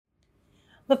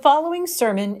The following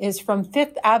sermon is from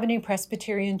Fifth Avenue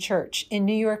Presbyterian Church in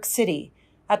New York City,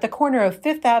 at the corner of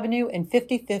Fifth Avenue and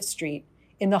 55th Street,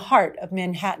 in the heart of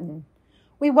Manhattan.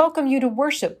 We welcome you to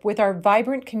worship with our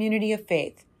vibrant community of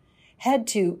faith. Head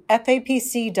to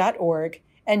fapc.org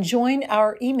and join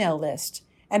our email list,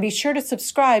 and be sure to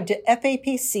subscribe to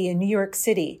FAPC in New York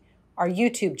City, our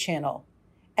YouTube channel.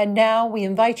 And now we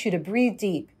invite you to breathe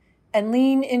deep and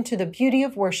lean into the beauty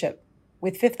of worship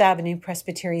with Fifth Avenue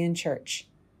Presbyterian Church.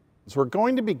 So we're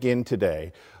going to begin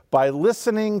today by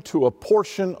listening to a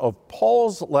portion of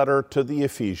Paul's letter to the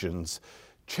Ephesians,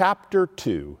 chapter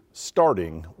 2,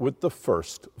 starting with the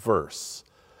first verse.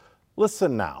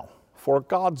 Listen now for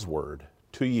God's word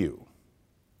to you.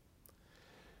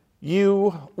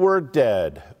 You were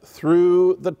dead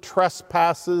through the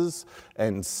trespasses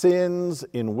and sins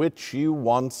in which you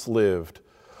once lived,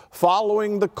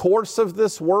 following the course of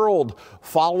this world,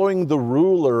 following the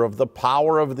ruler of the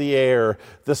power of the air,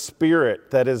 the spirit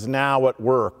that is now at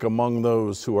work among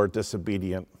those who are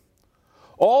disobedient.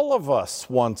 All of us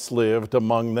once lived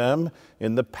among them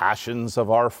in the passions of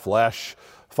our flesh,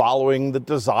 following the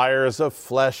desires of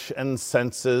flesh and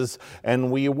senses,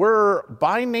 and we were,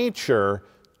 by nature,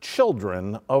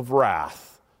 children of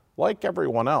wrath, like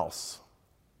everyone else.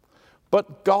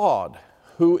 But God,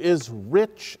 who is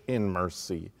rich in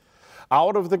mercy,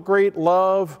 out of the great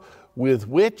love with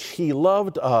which he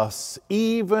loved us,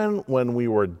 even when we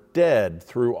were dead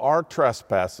through our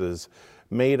trespasses,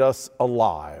 made us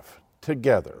alive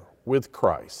together with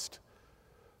Christ.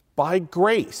 By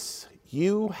grace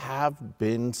you have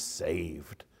been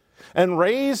saved, and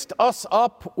raised us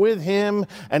up with him,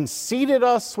 and seated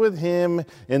us with him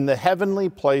in the heavenly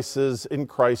places in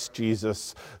Christ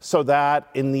Jesus, so that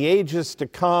in the ages to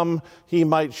come he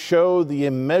might show the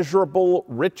immeasurable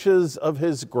riches of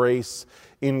his grace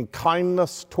in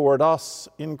kindness toward us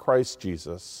in Christ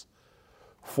Jesus.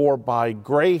 For by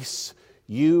grace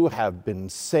you have been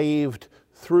saved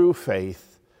through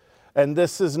faith, and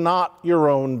this is not your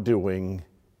own doing.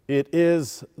 It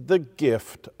is the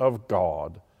gift of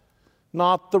God,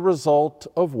 not the result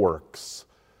of works,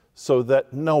 so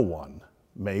that no one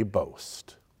may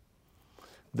boast.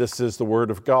 This is the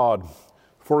word of God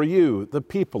for you, the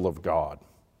people of God.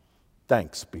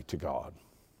 Thanks be to God.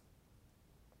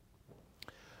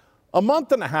 A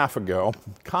month and a half ago,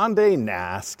 Condé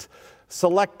Nast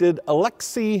selected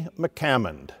Alexei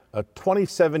McCammond, a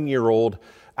 27-year-old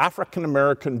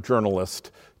African-American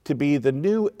journalist, to be the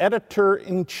new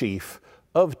editor-in-chief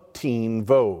of Teen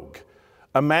Vogue,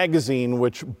 a magazine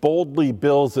which boldly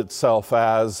bills itself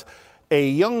as a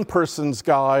young person's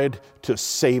guide to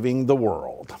saving the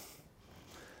world.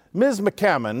 Ms.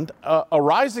 McCammond, a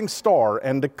rising star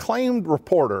and acclaimed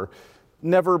reporter,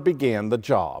 never began the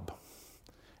job.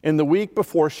 In the week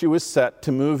before she was set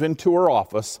to move into her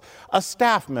office, a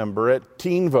staff member at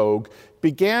Teen Vogue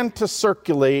began to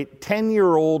circulate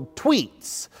 10-year-old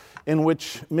tweets in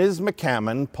which Ms.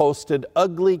 McCammond posted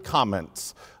ugly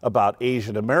comments about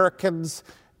Asian Americans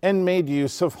and made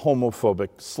use of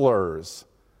homophobic slurs.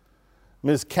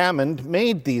 Ms. McCammond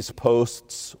made these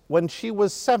posts when she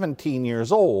was 17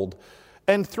 years old,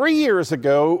 and 3 years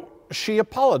ago, she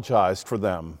apologized for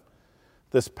them.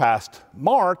 This past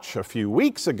March, a few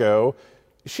weeks ago,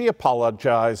 she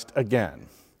apologized again.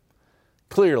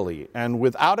 Clearly and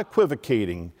without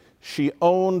equivocating, she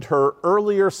owned her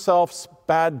earlier self's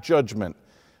bad judgment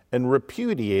and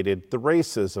repudiated the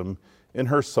racism in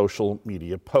her social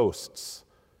media posts.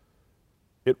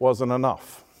 It wasn't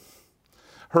enough.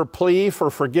 Her plea for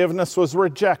forgiveness was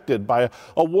rejected by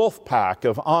a wolf pack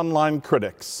of online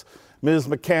critics. Ms.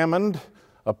 McCammond,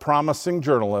 a promising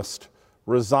journalist,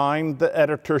 resigned the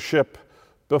editorship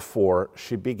before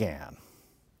she began.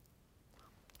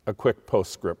 A quick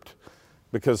postscript,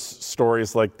 because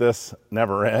stories like this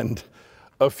never end.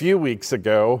 A few weeks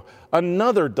ago,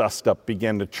 another dust-up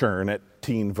began to churn at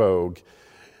Teen Vogue.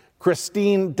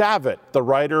 Christine Davitt, the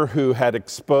writer who had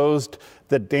exposed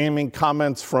the damning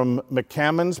comments from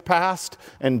McCammond's past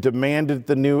and demanded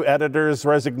the new editor's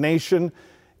resignation,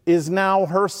 is now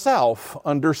herself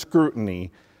under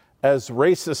scrutiny as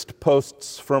racist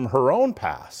posts from her own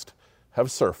past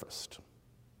have surfaced.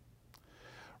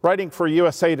 Writing for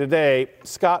USA Today,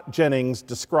 Scott Jennings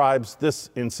describes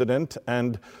this incident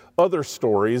and other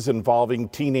stories involving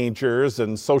teenagers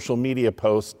and social media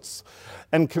posts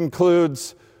and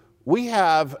concludes, "We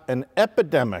have an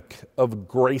epidemic of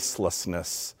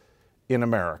gracelessness in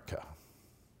America."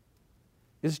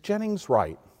 Is Jennings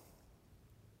right?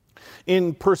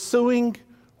 In pursuing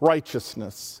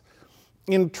righteousness,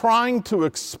 in trying to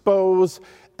expose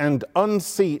and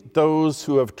unseat those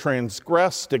who have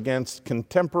transgressed against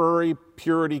contemporary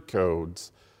purity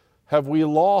codes, Have we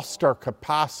lost our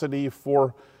capacity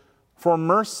for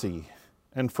mercy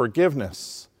and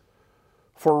forgiveness,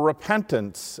 for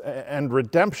repentance and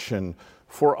redemption,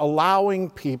 for allowing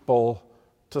people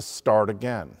to start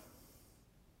again?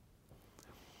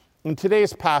 In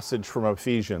today's passage from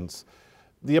Ephesians,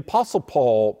 the Apostle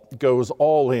Paul goes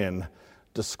all in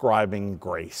describing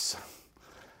grace.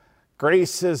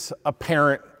 Grace is a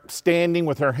parent standing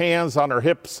with her hands on her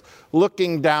hips,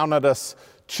 looking down at us,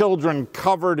 children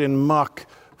covered in muck,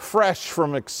 fresh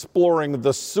from exploring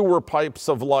the sewer pipes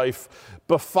of life,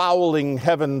 befouling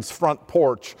heaven's front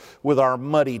porch with our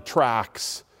muddy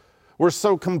tracks. We're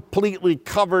so completely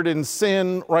covered in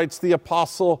sin, writes the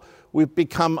apostle, we've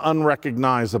become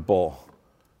unrecognizable.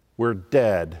 We're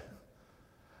dead.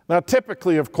 Now,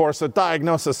 typically, of course, a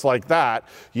diagnosis like that,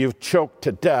 you've choked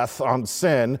to death on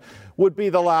sin, would be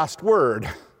the last word.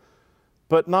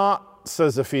 But not,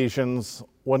 says Ephesians,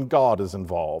 when God is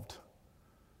involved.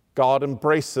 God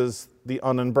embraces the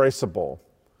unembraceable.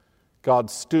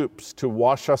 God stoops to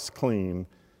wash us clean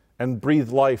and breathe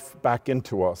life back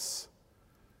into us.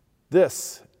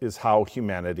 This is how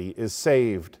humanity is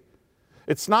saved.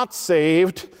 It's not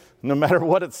saved, no matter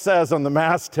what it says on the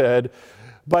masthead,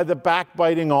 by the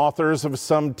backbiting authors of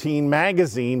some teen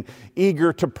magazine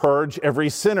eager to purge every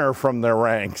sinner from their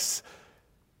ranks.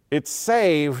 It's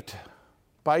saved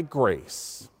by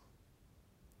grace.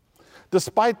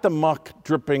 Despite the muck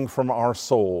dripping from our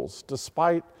souls,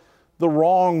 despite the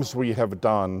wrongs we have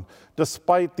done,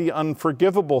 despite the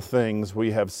unforgivable things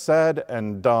we have said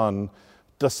and done,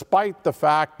 despite the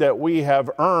fact that we have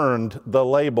earned the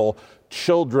label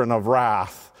children of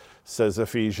wrath, says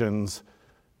Ephesians,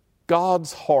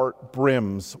 God's heart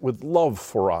brims with love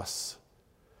for us.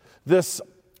 This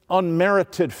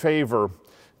unmerited favor,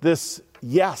 this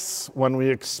yes when we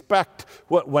expect,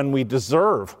 when we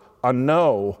deserve a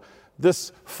no,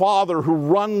 this father who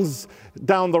runs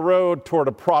down the road toward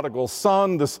a prodigal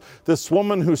son, this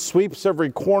woman who sweeps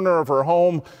every corner of her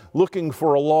home looking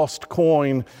for a lost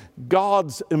coin,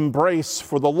 God's embrace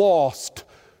for the lost,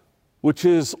 which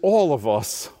is all of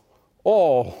us,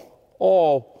 all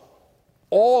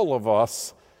of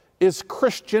us, is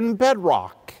Christian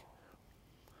bedrock.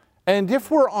 And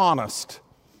if we're honest,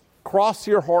 cross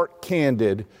your heart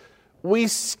candid, we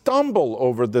stumble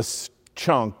over this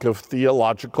chunk of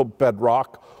theological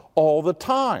bedrock all the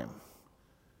time.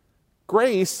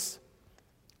 Grace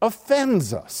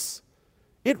offends us.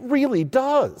 It really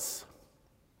does.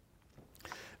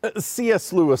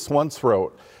 C.S. Lewis once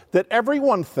wrote that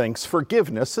everyone thinks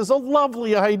forgiveness is a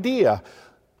lovely idea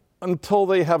until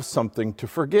they have something to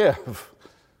forgive.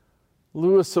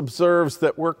 Lewis observes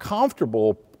that we're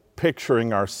comfortable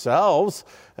picturing ourselves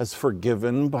as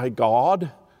forgiven by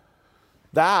God.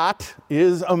 That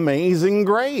is amazing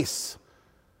grace.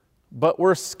 But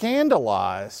we're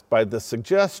scandalized by the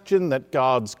suggestion that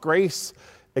God's grace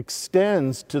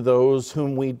extends to those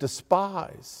whom we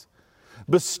despise.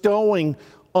 Bestowing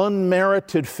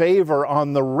unmerited favor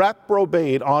on the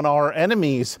reprobate, on our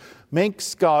enemies,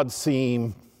 makes God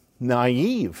seem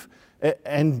naive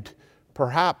and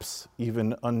perhaps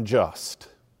even unjust.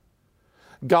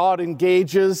 God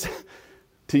engages,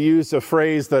 to use a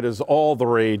phrase that is all the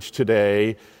rage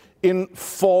today, in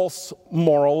false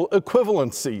moral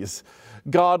equivalencies.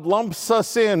 God lumps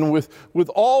us in with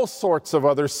all sorts of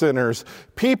other sinners,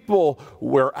 people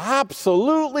we're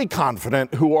absolutely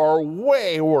confident who are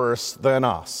way worse than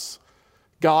us.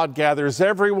 God gathers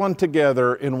everyone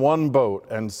together in one boat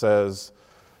and says,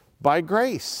 by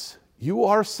grace, you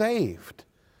are saved.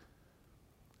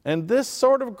 And this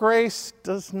sort of grace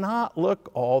does not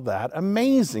look all that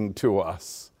amazing to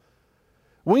us.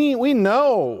 We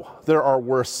know there are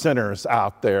worse sinners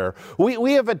out there.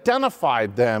 We have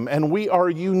identified them, and we are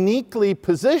uniquely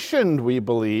positioned, we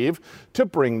believe, to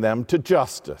bring them to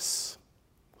justice.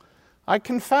 I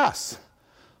confess,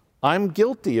 I'm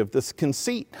guilty of this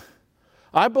conceit.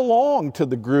 I belong to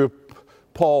the group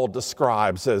Paul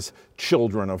describes as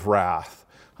children of wrath.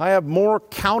 I have more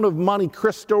Count of Monte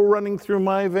Cristo running through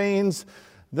my veins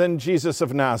than Jesus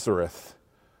of Nazareth.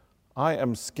 I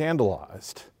am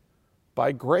scandalized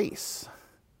by grace.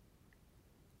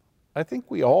 I think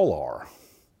we all are.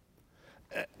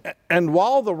 And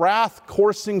while the wrath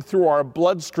coursing through our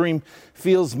bloodstream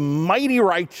feels mighty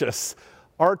righteous,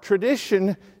 our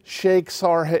tradition shakes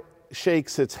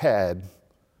its head.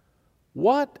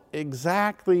 What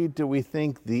exactly do we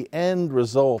think the end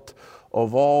result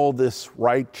of all this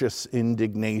righteous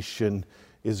indignation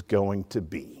is going to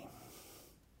be?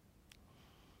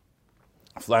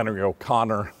 Flannery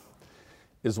O'Connor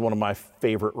is one of my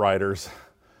favorite writers,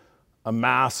 a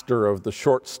master of the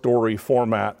short story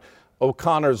format.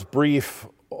 O'Connor's brief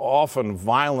often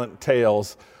violent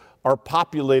tales are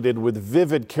populated with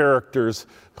vivid characters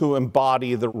who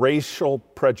embody the racial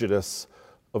prejudice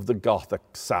of the Gothic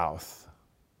South.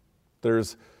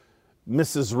 There's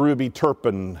Mrs. Ruby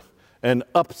Turpin, an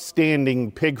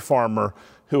upstanding pig farmer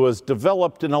who has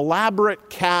developed an elaborate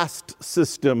caste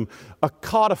system, a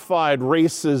codified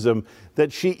racism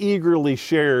that she eagerly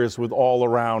shares with all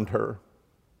around her.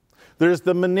 There's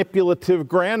the manipulative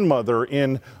grandmother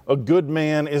in A Good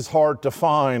Man is Hard to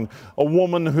Find, a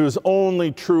woman whose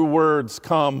only true words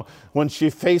come when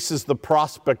she faces the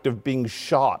prospect of being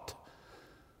shot.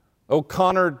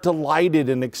 O'Connor delighted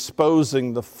in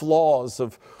exposing the flaws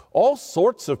of all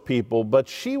sorts of people, but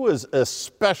she was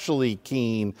especially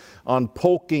keen on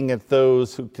poking at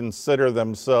those who consider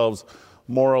themselves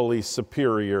morally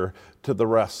superior to the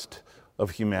rest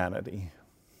of humanity.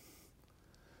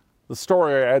 The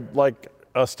story I'd like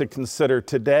us to consider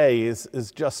today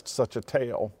is just such a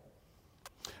tale.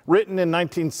 Written in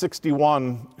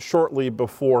 1961, shortly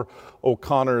before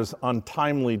O'Connor's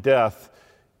untimely death,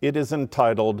 it is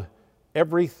entitled,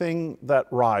 "Everything That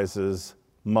Rises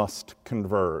Must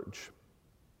Converge."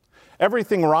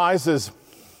 Everything Rises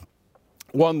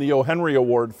won the O. Henry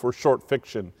Award for short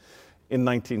fiction in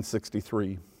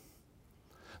 1963.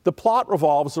 The plot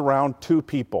revolves around two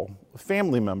people,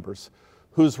 family members,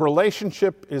 whose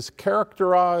relationship is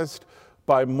characterized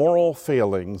by moral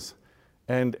failings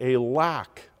and a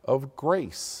lack of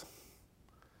grace.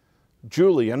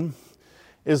 Julian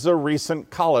is a recent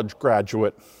college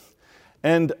graduate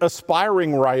and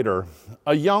aspiring writer,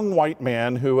 a young white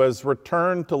man who has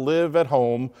returned to live at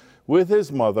home with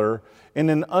his mother in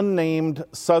an unnamed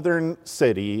southern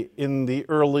city in the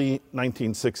early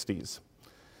 1960s.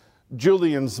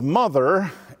 Julian's mother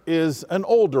is an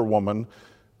older woman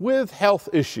with health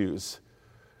issues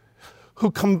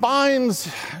who combines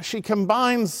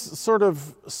sort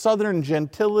of southern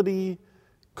gentility,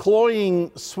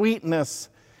 cloying sweetness,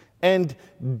 and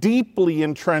deeply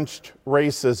entrenched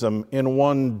racism in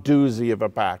one doozy of a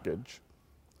package.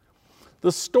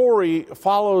 The story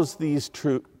follows these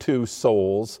two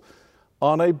souls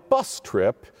on a bus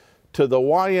trip to the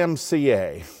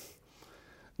YMCA.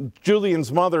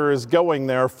 Julian's mother is going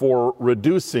there for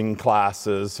reducing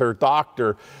classes. Her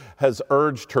doctor has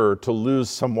urged her to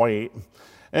lose some weight.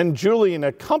 And Julian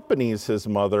accompanies his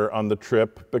mother on the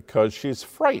trip because she's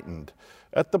frightened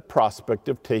at the prospect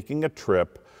of taking a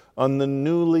trip on the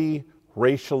newly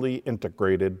racially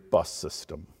integrated bus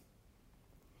system.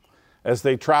 As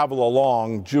they travel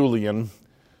along, Julian,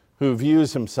 who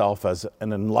views himself as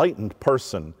an enlightened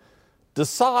person,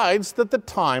 decides that the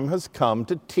time has come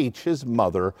to teach his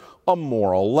mother a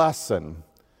moral lesson.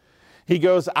 He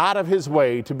goes out of his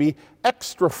way to be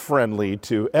extra friendly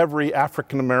to every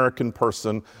African-American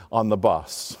person on the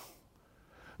bus.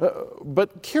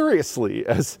 But curiously,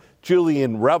 as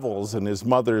Julian revels in his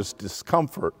mother's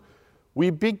discomfort, we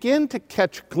begin to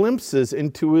catch glimpses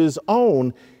into his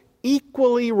own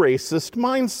equally racist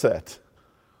mindset.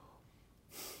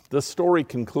 The story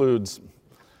concludes,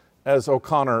 as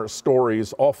O'Connor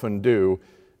stories often do,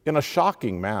 in a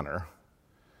shocking manner.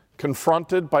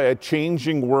 Confronted by a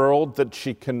changing world that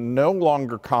she can no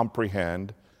longer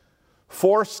comprehend,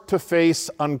 forced to face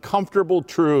uncomfortable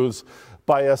truths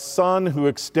by a son who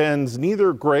extends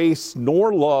neither grace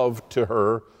nor love to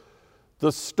her,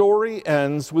 the story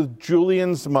ends with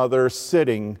Julian's mother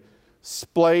sitting,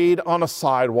 splayed on a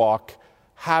sidewalk,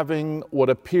 having what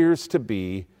appears to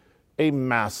be a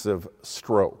massive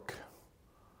stroke.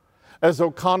 As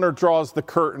O'Connor draws the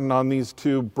curtain on these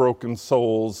two broken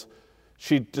souls,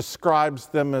 she describes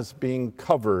them as being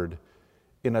covered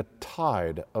in a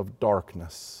tide of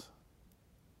darkness.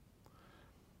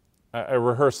 I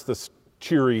rehearsed this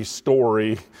cheery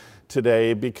story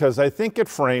today because I think it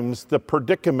frames the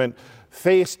predicament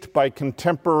faced by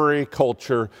contemporary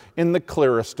culture in the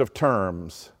clearest of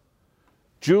terms.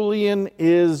 Julian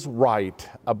is right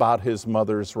about his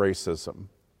mother's racism.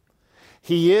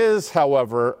 He is,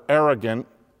 however, arrogant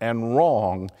and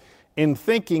wrong in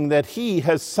thinking that he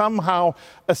has somehow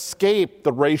escaped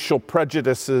the racial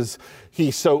prejudices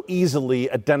he so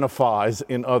easily identifies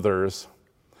in others.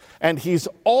 And he's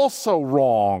also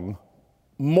wrong,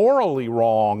 morally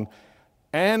wrong,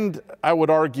 and I would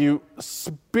argue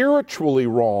spiritually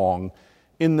wrong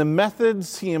in the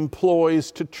methods he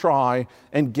employs to try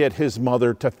and get his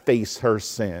mother to face her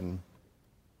sin.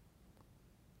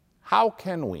 How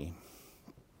can we,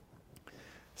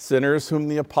 sinners whom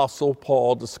the Apostle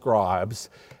Paul describes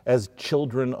as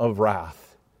children of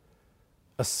wrath,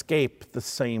 escape the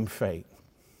same fate?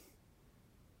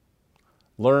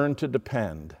 Learn to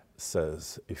depend,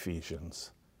 says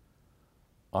Ephesians,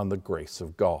 on the grace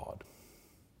of God.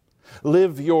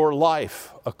 Live your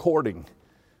life according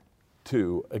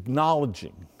to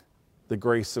acknowledging the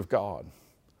grace of God.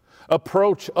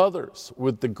 Approach others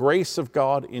with the grace of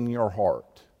God in your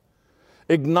heart.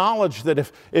 Acknowledge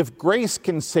that if grace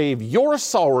can save your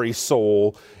sorry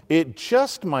soul, it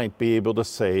just might be able to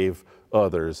save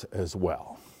others as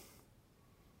well.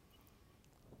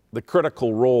 The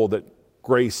critical role that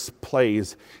grace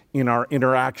plays in our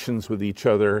interactions with each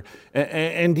other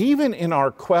and even in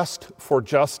our quest for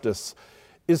justice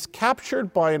is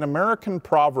captured by an American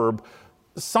proverb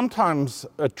sometimes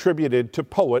attributed to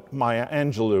poet Maya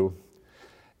Angelou.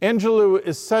 Angelou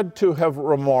is said to have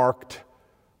remarked,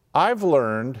 "I've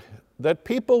learned that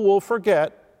people will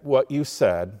forget what you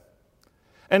said,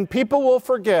 and people will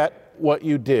forget what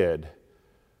you did,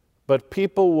 but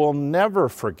people will never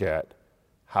forget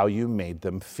how you made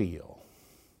them feel."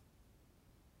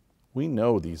 We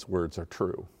know these words are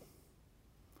true.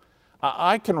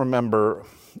 I can remember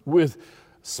with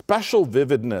special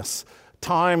vividness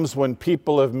times when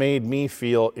people have made me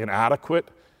feel inadequate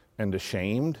and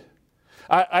ashamed.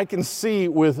 I can see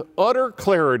with utter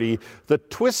clarity the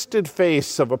twisted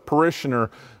face of a parishioner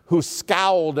who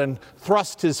scowled and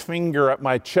thrust his finger at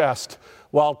my chest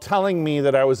while telling me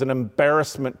that I was an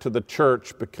embarrassment to the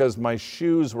church because my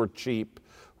shoes were cheap,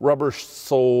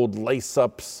 rubber-soled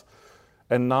lace-ups,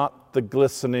 and not the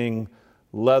glistening,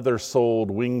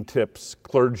 leather-soled wingtips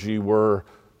clergy were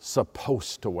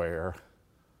supposed to wear.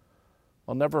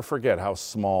 I'll never forget how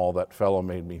small that fellow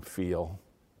made me feel.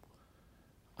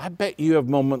 I bet you have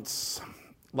moments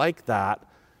like that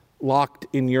locked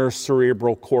in your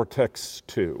cerebral cortex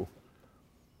too.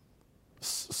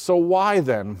 So why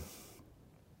then?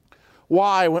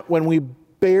 Why, when we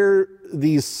bear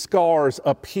these scars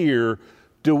up here,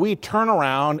 do we turn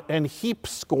around and heap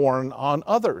scorn on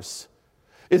others?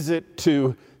 Is it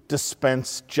to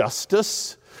dispense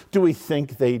justice? Do we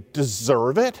think they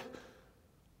deserve it?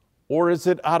 Or is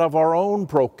it out of our own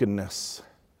brokenness?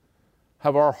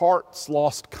 Have our hearts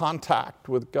lost contact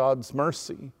with God's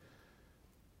mercy?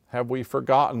 Have we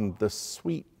forgotten the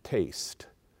sweet taste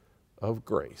of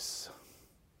grace?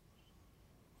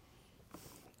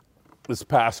 This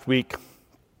past week,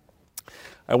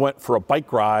 I went for a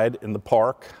bike ride in the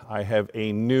park. I have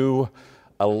a new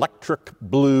electric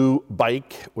blue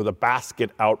bike with a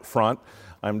basket out front.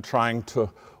 I'm trying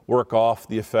to work off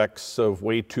the effects of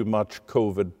way too much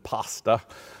COVID pasta.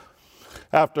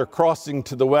 After crossing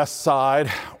to the west side,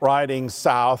 riding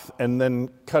south, and then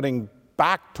cutting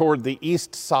back toward the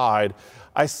east side,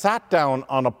 I sat down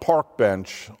on a park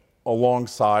bench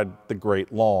alongside the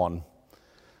great lawn.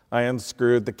 I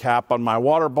unscrewed the cap on my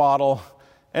water bottle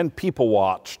and people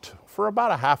watched for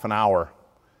about a half an hour.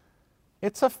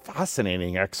 It's a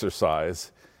fascinating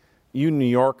exercise. You New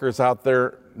Yorkers out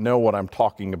there know what I'm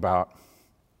talking about.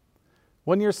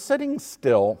 When you're sitting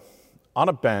still on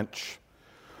a bench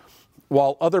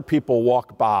while other people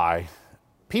walk by,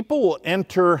 people will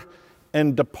enter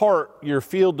and depart your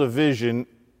field of vision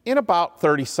in about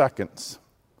 30 seconds.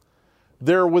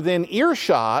 They're within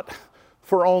earshot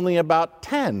for only about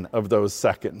 10 of those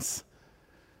seconds.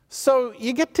 So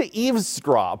you get to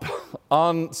eavesdrop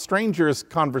on strangers'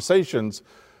 conversations,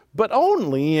 but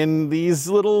only in these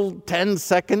little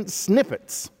 10-second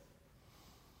snippets.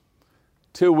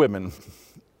 Two women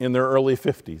in their early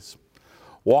 50s,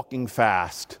 walking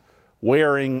fast,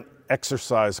 wearing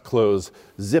exercise clothes,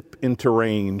 zip into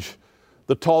range.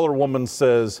 The taller woman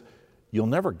says, "You'll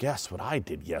never guess what I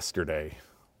did yesterday."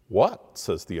 "What?"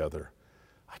 says the other.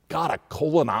 "I got a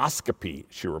colonoscopy,"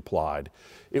 she replied.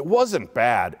 "It wasn't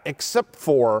bad, except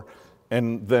for,"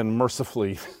 and then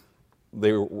mercifully,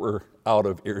 they were out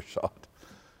of earshot.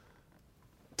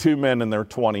 Two men in their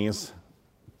 20s,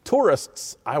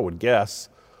 tourists, I would guess,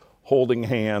 holding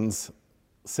hands,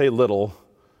 say little.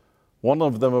 One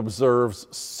of them observes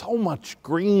so much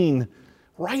green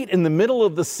right in the middle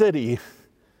of the city.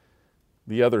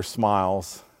 The other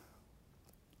smiles.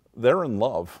 They're in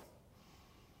love.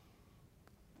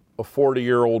 A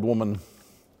 40-year-old woman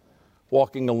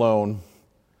walking alone,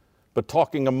 but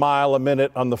talking a mile a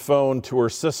minute on the phone to her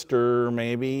sister,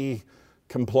 maybe,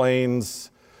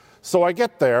 complains, "So I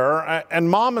get there, and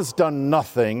Mom has done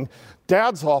nothing.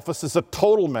 Dad's office is a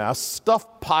total mess,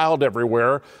 stuff piled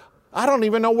everywhere. I don't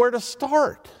even know where to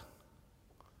start."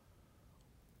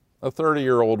 A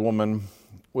 30-year-old woman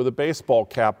with a baseball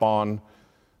cap on,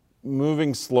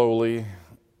 moving slowly,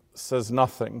 says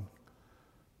nothing,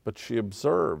 but she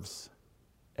observes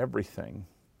everything.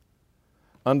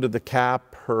 Under the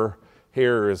cap, her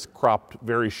hair is cropped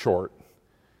very short.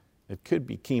 It could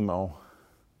be chemo.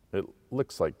 It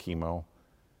looks like chemo.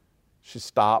 She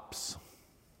stops,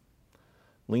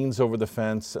 leans over the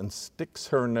fence and sticks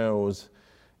her nose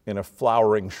in a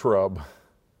flowering shrub.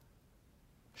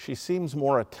 She seems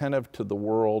more attentive to the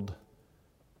world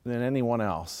than anyone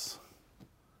else.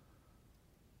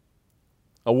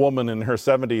 A woman in her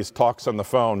 70s talks on the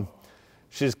phone.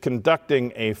 She's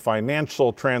conducting a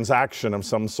financial transaction of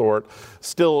some sort.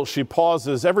 Still, she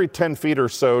pauses every 10 feet or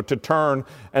so to turn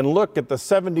and look at the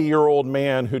 70-year-old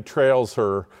man who trails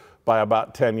her by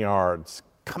about 10 yards.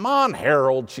 "Come on,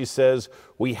 Harold," she says,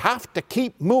 "we have to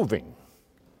keep moving."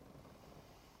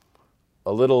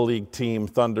 A Little League team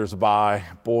thunders by,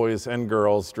 boys and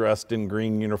girls dressed in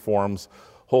green uniforms,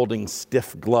 holding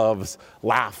stiff gloves,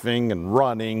 laughing and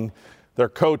running. Their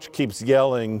coach keeps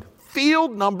yelling,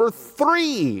 "Field number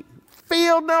 3!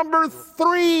 Field number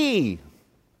 3!"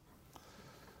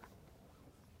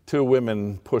 Two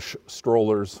women push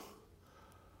strollers.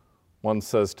 One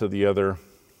says to the other,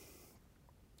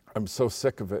 "I'm so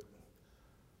sick of it.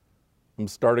 I'm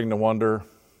starting to wonder,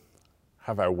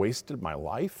 have I wasted my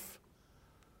life?"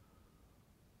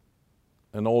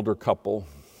 An older couple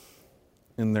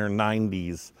in their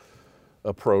 90s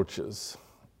approaches,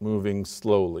 moving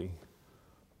slowly,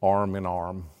 arm in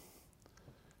arm.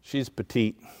 She's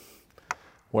petite,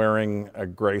 wearing a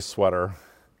gray sweater.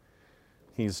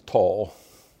 He's tall,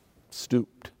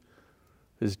 stooped.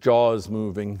 His jaw is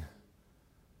moving.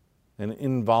 An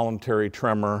involuntary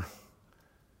tremor.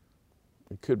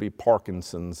 It could be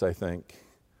Parkinson's, I think.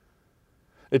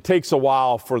 It takes a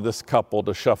while for this couple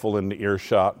to shuffle into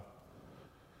earshot.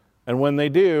 And when they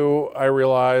do, I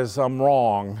realize I'm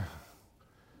wrong.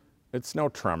 It's no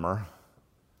tremor.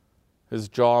 His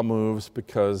jaw moves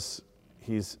because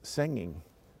he's singing.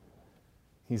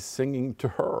 He's singing to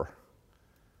her.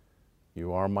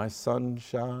 "You are my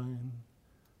sunshine,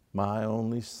 my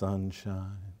only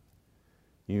sunshine.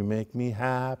 You make me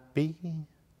happy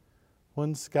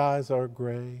when skies are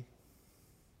gray."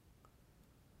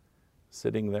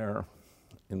 Sitting there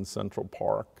in Central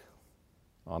Park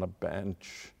on a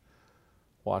bench,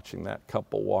 watching that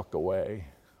couple walk away,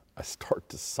 I start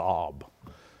to sob.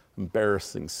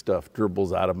 Embarrassing stuff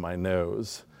dribbles out of my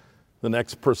nose. The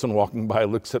next person walking by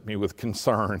looks at me with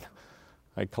concern.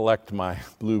 I collect my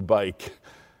blue bike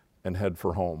and head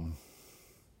for home.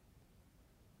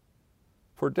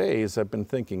 For days, I've been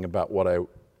thinking about what I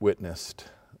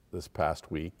witnessed this past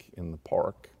week in the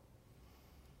park.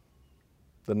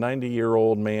 The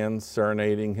 90-year-old man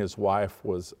serenading his wife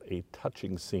was a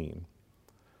touching scene.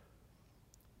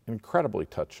 Incredibly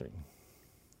touching.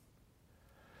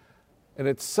 And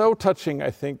it's so touching,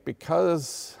 I think,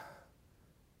 because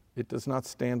it does not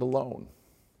stand alone.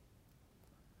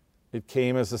 It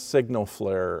came as a signal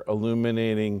flare,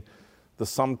 illuminating the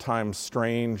sometimes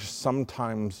strange,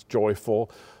 sometimes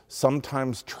joyful,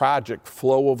 sometimes tragic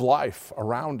flow of life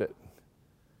around it.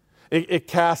 It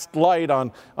cast light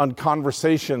on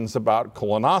conversations about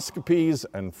colonoscopies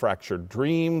and fractured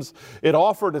dreams. It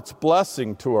offered its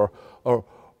blessing to a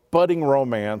budding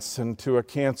romance and to a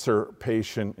cancer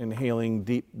patient inhaling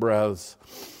deep breaths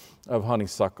of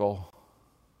honeysuckle.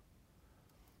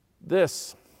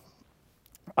 This,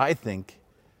 I think,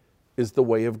 is the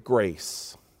way of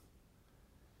grace.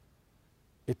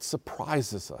 It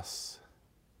surprises us.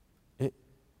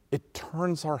 It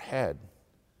turns our head.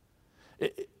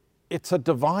 It's a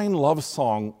divine love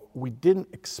song we didn't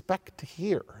expect to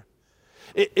hear.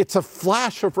 It's a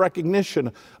flash of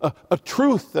recognition, a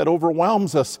truth that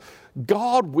overwhelms us.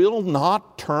 God will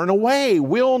not turn away,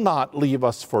 will not leave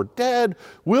us for dead,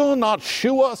 will not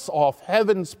shoo us off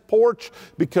heaven's porch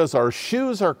because our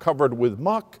shoes are covered with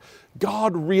muck.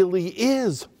 God really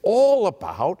is all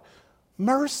about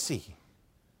mercy.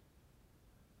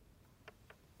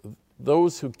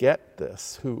 Those who get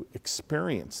this, who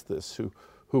experience this, who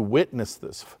witness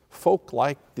this, folk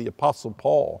like the Apostle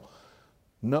Paul,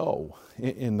 know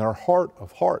in their heart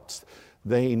of hearts,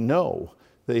 they know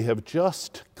they have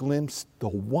just glimpsed the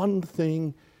one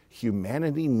thing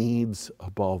humanity needs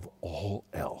above all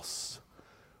else.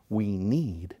 We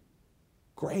need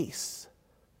grace.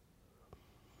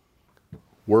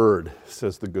 Word,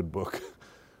 says the good book,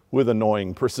 with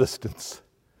annoying persistence.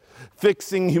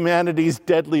 Fixing humanity's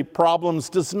deadly problems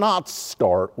does not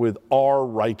start with our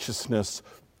righteousness,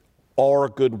 our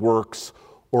good works,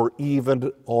 or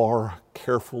even our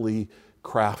carefully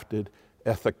crafted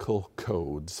ethical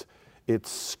codes. It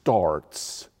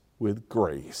starts with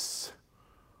grace.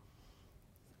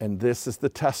 And this is the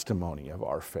testimony of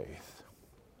our faith.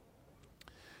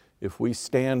 If we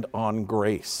stand on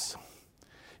grace,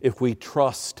 if we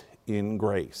trust in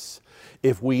grace,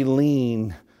 if we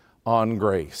lean on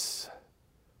grace,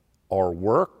 our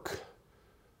work,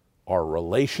 our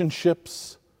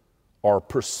relationships, our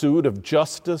pursuit of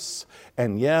justice,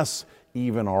 and yes,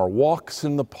 even our walks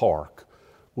in the park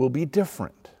will be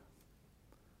different.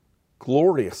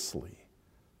 Gloriously,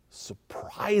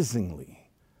 surprisingly,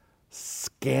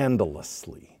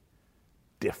 scandalously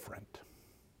different.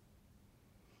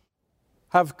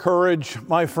 Have courage,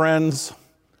 my friends.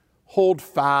 Hold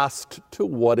fast to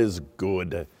what is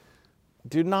good.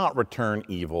 Do not return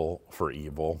evil for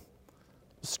evil.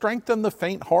 Strengthen the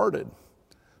faint-hearted.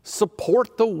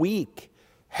 Support the weak.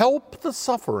 Help the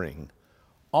suffering.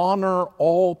 Honor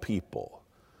all people.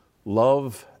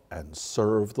 Love and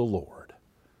serve the Lord.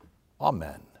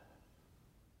 Amen.